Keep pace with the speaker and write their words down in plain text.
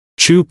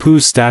Chu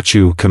Yupu's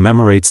statue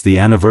commemorates the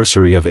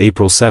anniversary of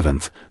April 7,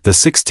 the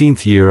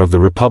 16th year of the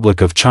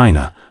Republic of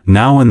China,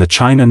 now in the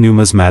China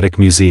Numismatic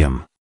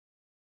Museum.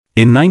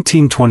 In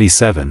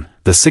 1927,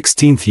 the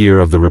 16th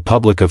year of the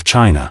Republic of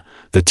China,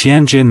 the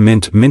Tianjin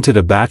Mint minted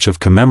a batch of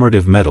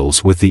commemorative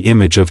medals with the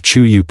image of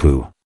Chu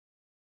Yupu.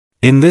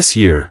 In this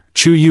year,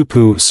 Chu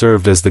Yupu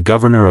served as the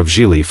governor of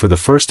Zhili for the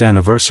first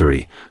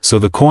anniversary, so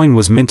the coin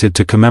was minted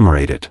to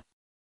commemorate it.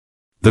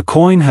 The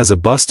coin has a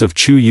bust of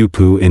Chu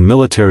Yupu in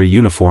military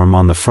uniform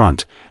on the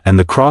front, and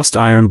the crossed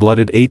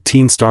iron-blooded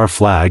 18-star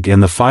flag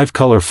and the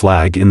 5-color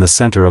flag in the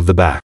center of the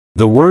back.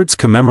 The words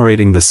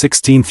commemorating the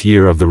 16th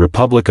year of the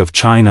Republic of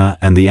China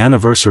and the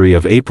anniversary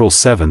of April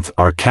 7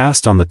 are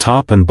cast on the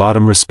top and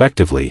bottom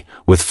respectively,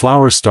 with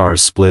flower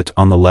stars split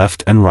on the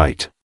left and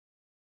right.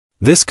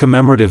 This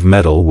commemorative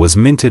medal was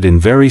minted in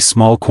very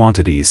small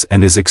quantities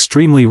and is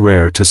extremely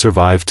rare to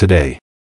survive today.